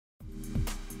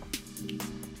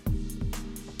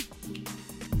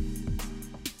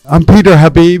I'm Peter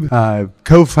Habib,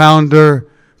 co-founder,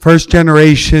 first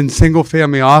generation single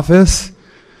family office,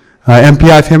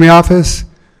 MPI family office.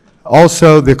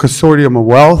 Also the Consortium of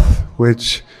Wealth,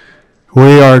 which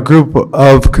we are a group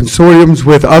of consortiums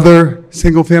with other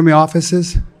single family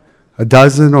offices, a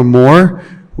dozen or more,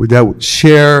 that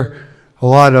share a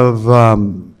lot of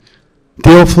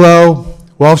deal flow,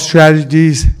 wealth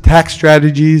strategies, tax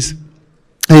strategies.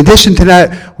 In addition to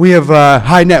that, we have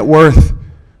high net worth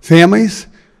families.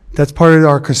 That's part of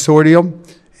our consortium.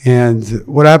 And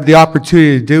what I have the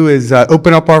opportunity to do is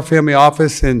open up our family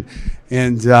office and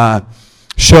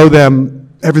show them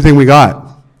everything we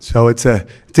got. So it's a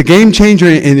game changer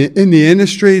in the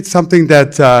industry. It's something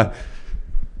that I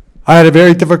had a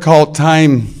very difficult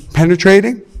time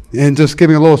penetrating. And just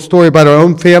giving a little story about our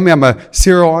own family. I'm a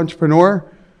serial entrepreneur,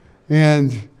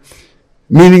 and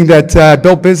meaning that I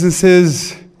built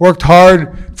businesses, worked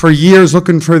hard for years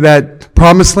looking for that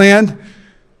promised land.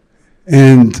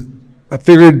 And I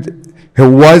figured it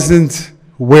wasn't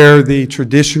where the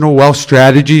traditional wealth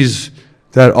strategies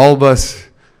that all of us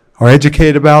are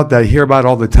educated about, that I hear about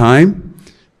all the time,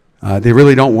 they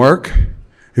really don't work.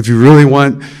 If you really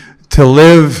want to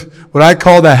live what I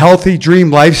call the healthy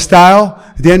dream lifestyle,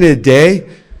 at the end of the day,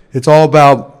 it's all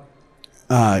about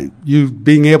you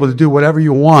being able to do whatever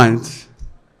you want,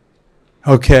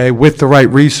 okay, with the right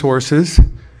resources.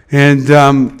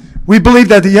 And we believe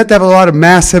that you have to have a lot of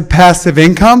massive passive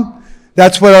income.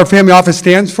 That's what our family office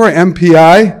stands for,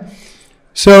 MPI.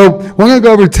 So what I'm going to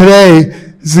go over today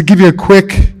is to give you a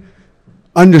quick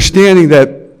understanding that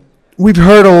we've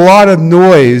heard a lot of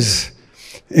noise,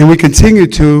 and we continue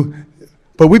to,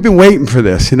 but we've been waiting for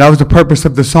this. And that was the purpose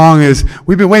of the song, is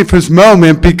we've been waiting for this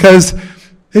moment because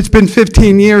it's been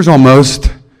 15 years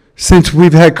almost since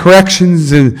we've had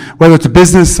corrections, and whether it's a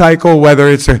business cycle, whether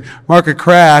it's a market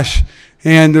crash,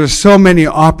 and there's so many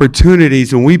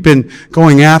opportunities, and we've been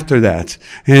going after that.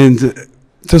 And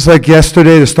just like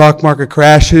yesterday, the stock market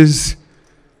crashes.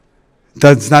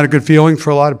 That's not a good feeling for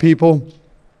a lot of people.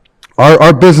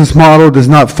 Our business model does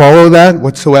not follow that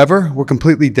whatsoever. We're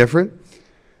completely different.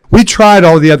 We tried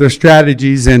all the other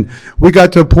strategies, and we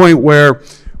got to a point where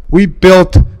we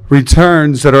built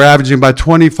returns that are averaging about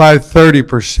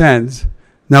 25-30%.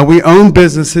 Now, we own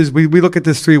businesses. We look at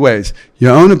this three ways. You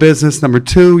own a business. Number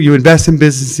two, you invest in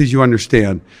businesses you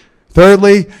understand.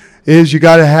 Thirdly, is you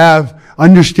got to have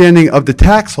understanding of the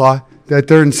tax law, that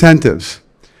there are incentives.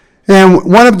 And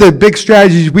one of the big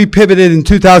strategies we pivoted in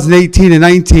 2018 and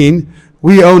 19,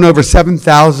 we own over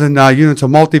 7,000 units of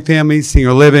multifamily,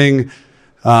 senior living,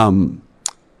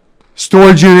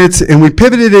 storage units, and we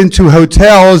pivoted into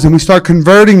hotels, and we start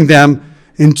converting them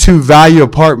into value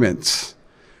apartments.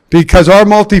 Because our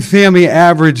multifamily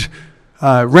average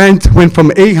rent went from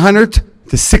 $800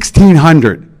 to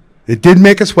 $1,600. It did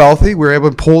make us wealthy. We were able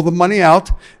to pull the money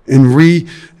out and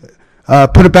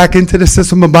put it back into the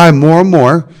system and buy more and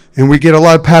more, and we get a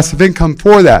lot of passive income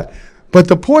for that. But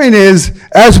the point is,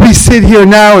 as we sit here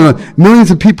now, and millions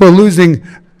of people are losing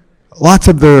lots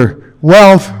of their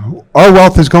wealth, our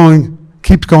wealth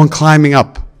keeps going climbing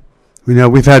up. You know,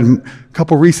 we've had a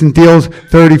couple recent deals,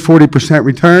 30-40%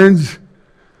 returns.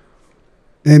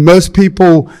 And most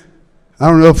people, I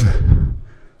don't know if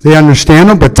they understand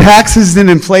them, but taxes and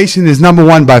inflation is number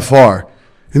one by far.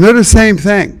 And they're the same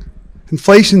thing.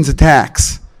 Inflation's a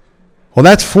tax. Well,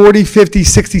 that's 40, 50,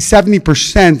 60,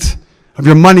 70% of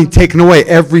your money taken away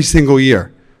every single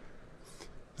year.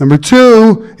 Number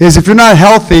two is, if you're not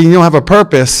healthy and you don't have a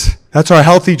purpose, that's our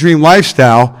healthy dream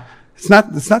lifestyle, it's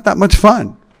not that much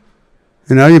fun.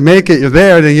 You know, you make it, you're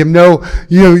there, then you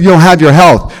don't have your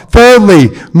health. Thirdly,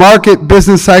 market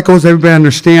business cycles. Everybody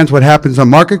understands what happens on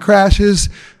market crashes.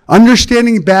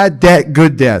 Understanding bad debt,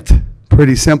 good debt.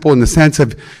 Pretty simple in the sense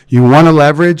of you want to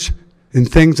leverage in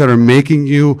things that are making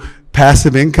you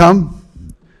passive income.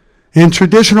 In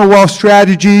traditional wealth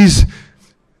strategies,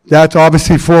 that's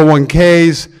obviously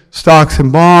 401ks, stocks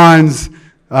and bonds,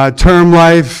 term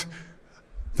life,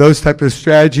 those type of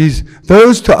strategies.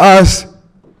 Those to us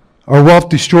are wealth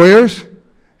destroyers.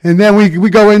 And then we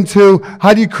go into,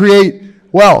 how do you create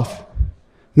wealth?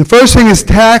 And the first thing is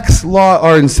tax law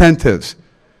or incentives.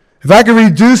 If I can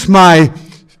reduce my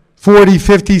 40,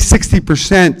 50,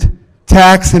 60%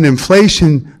 tax and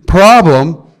inflation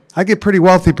problem, I get pretty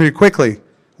wealthy pretty quickly.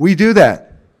 We do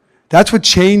that. That's what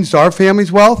changed our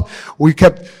family's wealth. We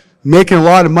kept making a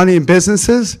lot of money in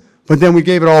businesses, but then we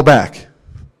gave it all back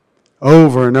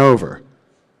over and over.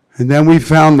 And then we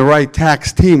found the right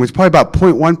tax team, which is probably about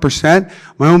 0.1%.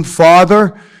 My own father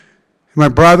and my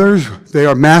brothers, they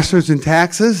are masters in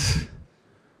taxes.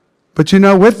 But you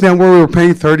know, with them, we were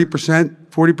paying 30%,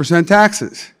 40%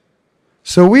 taxes.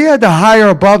 So we had to hire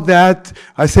above that.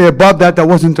 I say above that, that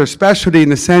wasn't their specialty in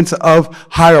the sense of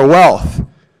higher wealth.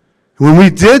 When we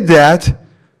did that,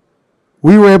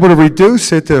 we were able to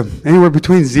reduce it to anywhere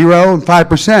between 0 and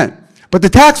 5%. But the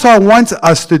tax law wants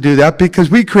us to do that because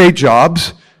we create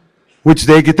jobs, which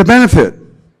they get the benefit.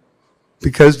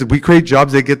 Because we create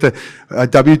jobs, they get the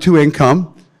W-2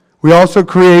 income. We also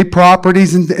create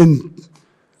properties and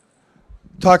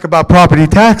talk about property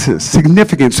taxes,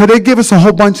 significant. So they give us a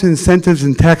whole bunch of incentives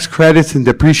and tax credits and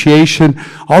depreciation,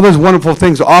 all those wonderful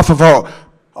things off of our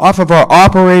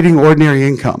operating ordinary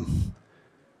income.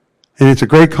 And it's a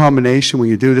great combination when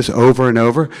you do this over and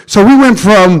over. So we went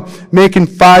from making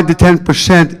 5 to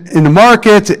 10% in the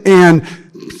market and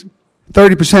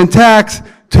 30% tax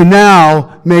to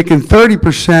now making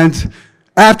 30%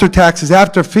 after taxes,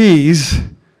 after fees,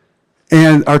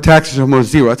 and our taxes are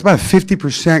almost 0. It's about a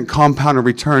 50% compounded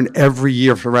return every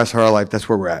year for the rest of our life. That's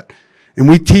where we're at. And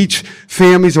we teach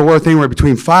families are worth anywhere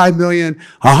between $5 million,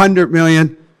 $100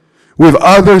 million. We have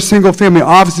other single-family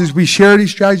offices we share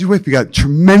these strategies with. We got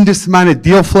tremendous amount of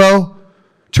deal flow,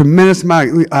 tremendous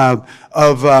amount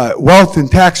of wealth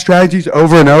and tax strategies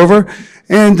over and over.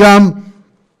 And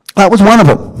that was one of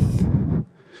them.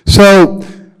 So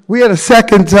we had a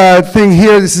second thing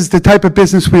here. This is the type of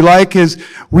business we like. Is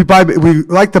we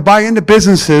like to buy into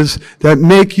businesses that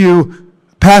make you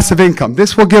passive income.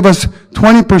 This will give us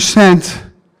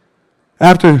 20%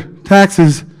 after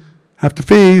taxes, after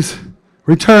fees,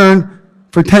 return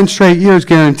for 10 straight years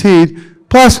guaranteed.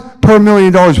 Plus, per $1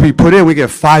 million we put in, we get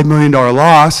a $5 million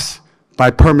loss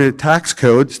by permanent tax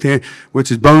code,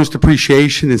 which is bonus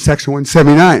depreciation in Section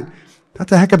 179.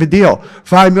 That's a heck of a deal.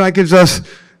 $5 million gives us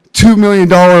 $2 million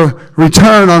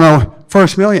return on our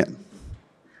first million.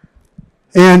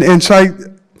 And so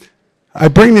I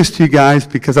bring this to you guys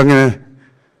because I'm going to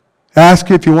ask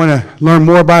you if you want to learn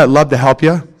more about it. I'd love to help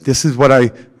you. This is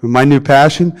my new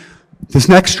passion. This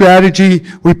next strategy,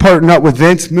 we partnered up with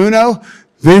Vince Muno.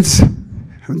 Vince,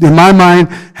 in my mind,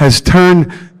 has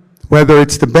turned, whether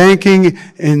it's the banking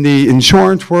and the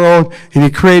insurance world, and he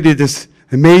created this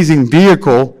amazing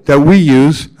vehicle that we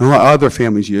use and a lot of other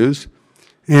families use.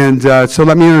 And so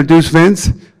let me introduce Vince.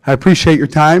 I appreciate your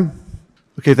time.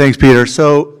 Okay, thanks, Peter.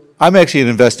 So I'm actually an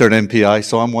investor in MPI,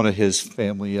 so I'm one of his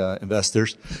family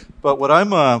investors. But what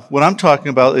I'm talking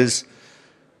about is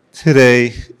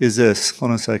today is this.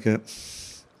 Hold on a second.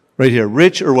 Right here,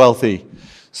 rich or wealthy.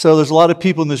 So there's a lot of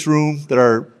people in this room that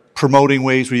are promoting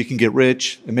ways where you can get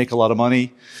rich and make a lot of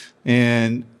money.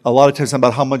 And a lot of times it's not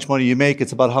about how much money you make,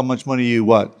 it's about how much money you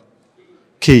what?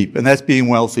 Keep. And that's being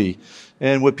wealthy.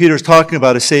 And what Peter's talking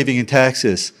about is saving in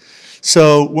taxes.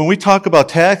 So when we talk about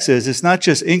taxes, it's not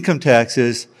just income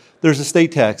taxes, there's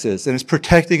estate taxes, and it's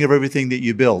protecting of everything that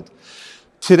you build.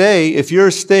 Today, if your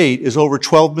estate is over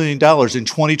 $12 million in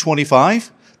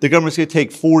 2025, the government's going to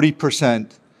take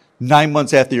 40% 9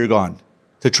 months after you're gone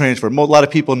to transfer. A lot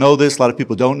of people know this, a lot of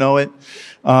people don't know it.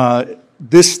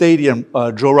 This stadium,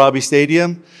 Joe Robbie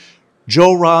Stadium,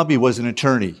 Joe Robbie was an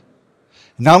attorney.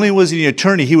 Not only was he an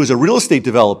attorney, he was a real estate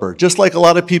developer, just like a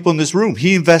lot of people in this room.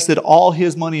 He invested all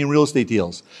his money in real estate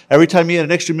deals. Every time he had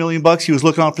an extra $1 million, he was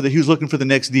looking for the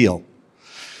next deal.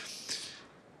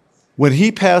 When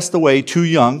he passed away too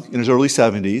young, in his early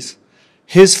 70s,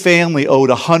 his family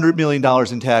owed $100 million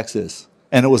in taxes.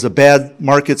 And it was a bad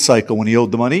market cycle when they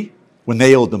owed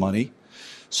the money.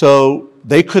 So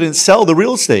they couldn't sell the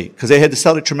real estate because they had to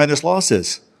sell at tremendous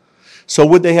losses. So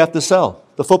what did they have to sell?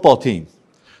 The football team.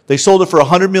 They sold it for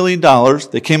 $100 million.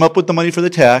 They came up with the money for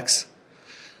the tax.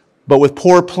 But with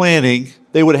poor planning,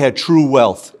 they would have had true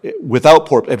wealth.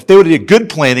 If they would have had good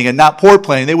planning and not poor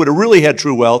planning, they would have really had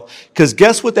true wealth. Because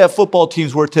guess what that football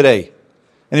team's worth today?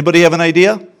 Anybody have an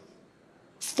idea?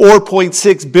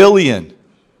 $4.6 billion.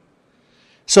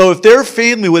 So if their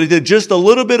family would have did just a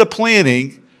little bit of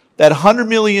planning, that $100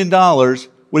 million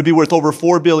would be worth over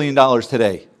 $4 billion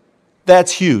today.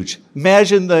 That's huge.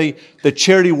 Imagine the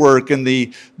charity work and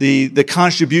the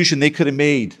contribution they could have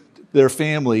made their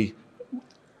family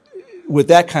with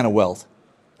that kind of wealth.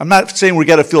 I'm not saying we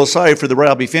got to feel sorry for the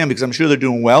Robbie family because I'm sure they're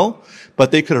doing well,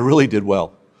 but they could have really did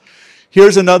well.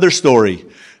 Here's another story.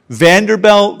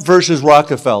 Vanderbilt versus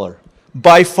Rockefeller.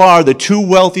 By far the two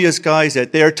wealthiest guys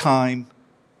at their time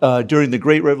during the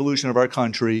Great Revolution of our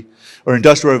country, or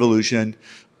Industrial Revolution.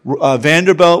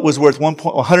 Vanderbilt was worth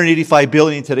 $185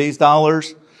 billion in today's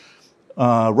dollars.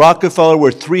 Rockefeller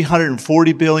worth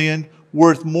 $340 billion,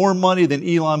 worth more money than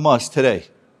Elon Musk today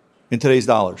in today's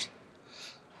dollars.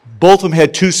 Both of them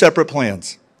had two separate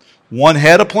plans. One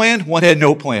had a plan, one had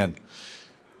no plan.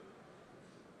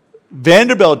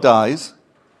 Vanderbilt dies,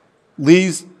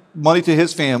 leaves money to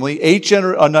his family.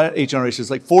 Not 8 generations,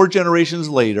 like 4 generations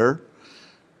later,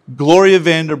 Gloria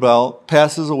Vanderbilt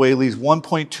passes away, leaves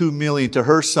 $1.2 million to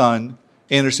her son,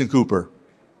 Anderson Cooper.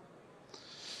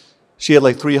 She had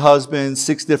like 3 husbands,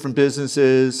 6 different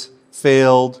businesses,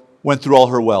 failed, went through all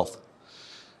her wealth.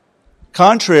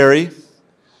 Contrary,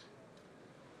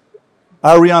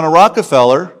 Ariana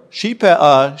Rockefeller,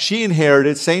 she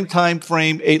inherited, same time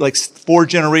frame, 4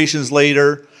 generations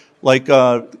later, like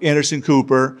Anderson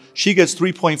Cooper. She gets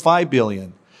 $3.5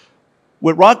 billion.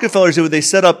 What Rockefellers did, they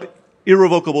set up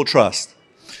irrevocable trust.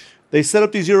 They set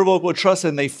up these irrevocable trusts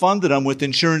and they funded them with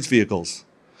insurance vehicles.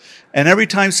 And every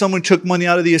time someone took money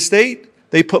out of the estate,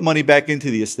 they put money back into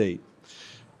the estate.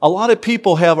 A lot of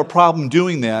people have a problem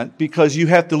doing that because you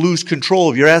have to lose control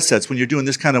of your assets when you're doing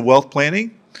this kind of wealth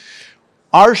planning.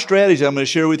 Our strategy I'm going to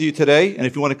share with you today, and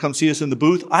if you want to come see us in the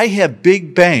booth, I have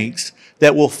big banks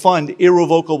that will fund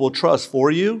irrevocable trusts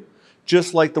for you,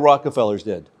 just like the Rockefellers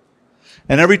did.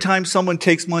 And every time someone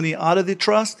takes money out of the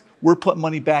trust, we're putting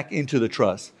money back into the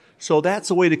trust. So that's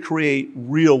a way to create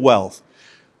real wealth.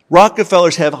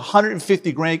 Rockefellers have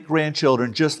 150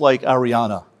 grandchildren, just like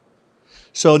Ariana.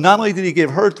 So not only did he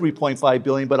give her $3.5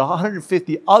 billion, but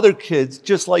 150 other kids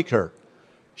just like her.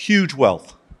 Huge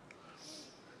wealth.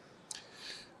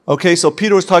 Okay, so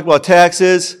Peter was talking about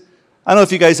taxes. I don't know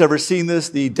if you guys ever seen this,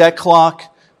 the debt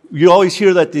clock. You always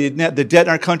hear that the debt in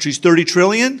our country is $30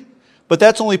 trillion, but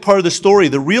that's only part of the story.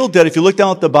 The real debt, if you look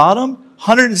down at the bottom,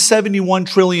 $171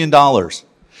 trillion.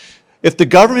 If the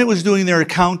government was doing their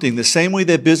accounting the same way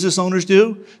that business owners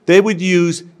do, they would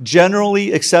use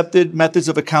generally accepted methods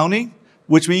of accounting,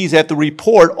 which means they have to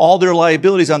report all their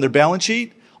liabilities on their balance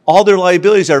sheet. All their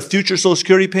liabilities are future Social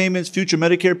Security payments, future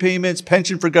Medicare payments,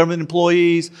 pension for government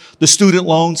employees, the student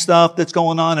loan stuff that's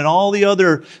going on, and all the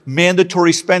other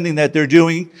mandatory spending that they're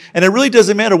doing. And it really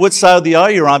doesn't matter what side of the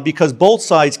aisle you're on because both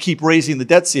sides keep raising the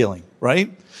debt ceiling,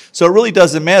 right? So it really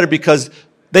doesn't matter because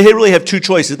they really have 2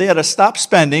 choices. They had to stop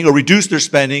spending or reduce their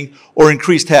spending or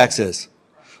increase taxes.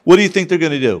 What do you think they're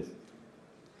going to do?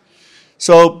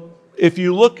 So if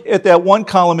you look at that one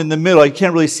column in the middle, you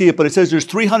can't really see it, but it says there's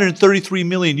 333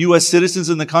 million U.S. citizens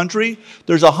in the country.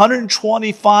 There's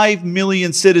 125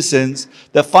 million citizens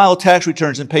that file tax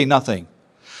returns and pay nothing.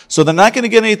 So they're not going to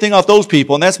get anything off those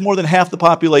people, and that's more than half the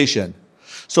population.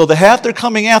 So the half they're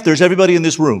coming after is everybody in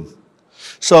this room.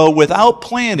 So without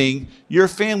planning, your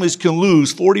families can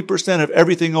lose 40% of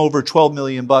everything over $12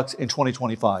 million in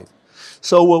 2025.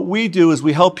 So what we do is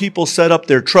we help people set up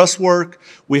their trust work.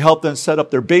 We help them set up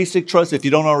their basic trust if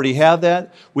you don't already have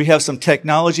that. We have some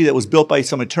technology that was built by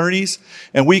some attorneys.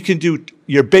 And we can do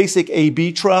your basic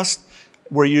AB trust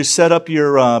where you set up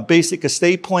your basic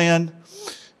estate plan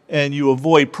and you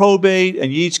avoid probate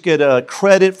and you each get a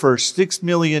credit for $6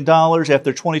 million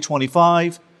after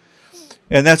 2025.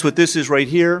 And that's what this is right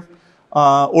here.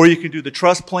 Or you can do the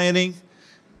trust planning.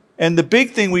 And the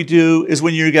big thing we do is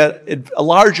when you got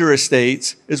larger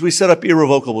estates is we set up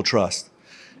irrevocable trust.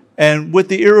 And with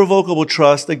the irrevocable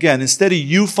trust, again, instead of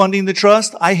you funding the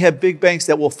trust, I have big banks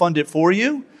that will fund it for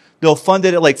you. They'll fund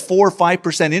it at like 4 or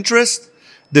 5% interest.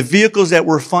 The vehicles that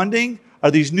we're funding are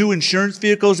these new insurance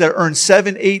vehicles that earn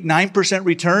 7, 8, 9%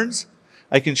 returns.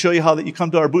 I can show you how that you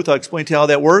come to our booth. I'll explain to you how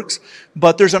that works.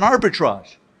 But there's an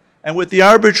arbitrage. And with the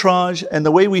arbitrage and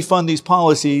the way we fund these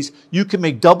policies, you can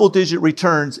make double-digit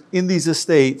returns in these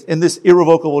estates, in this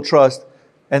irrevocable trust,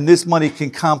 and this money can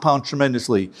compound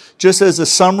tremendously. Just as a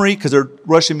summary, because they're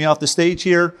rushing me off the stage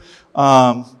here,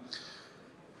 I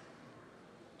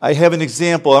have an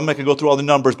example. I'm not going to go through all the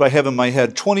numbers, but I have in my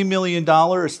head $20 million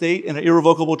estate in an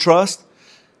irrevocable trust.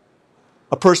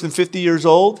 A person 50 years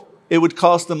old, it would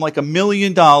cost them like $1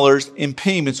 million in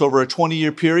payments over a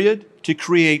 20-year period to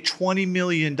create $20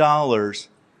 million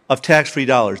of tax-free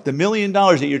dollars. The $1 million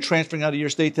that you're transferring out of your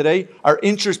estate today are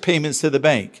interest payments to the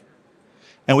bank.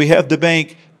 And we have the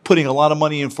bank putting a lot of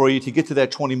money in for you to get to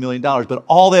that $20 million. But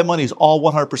all that money is all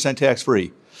 100%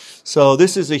 tax-free. So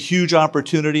this is a huge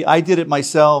opportunity. I did it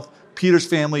myself. Peter's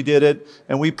family did it.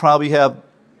 And we do probably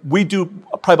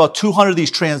about 200 of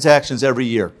these transactions every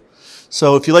year.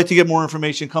 So if you'd like to get more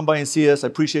information, come by and see us. I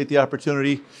appreciate the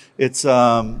opportunity.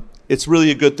 It's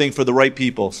really a good thing for the right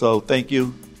people. So thank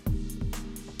you.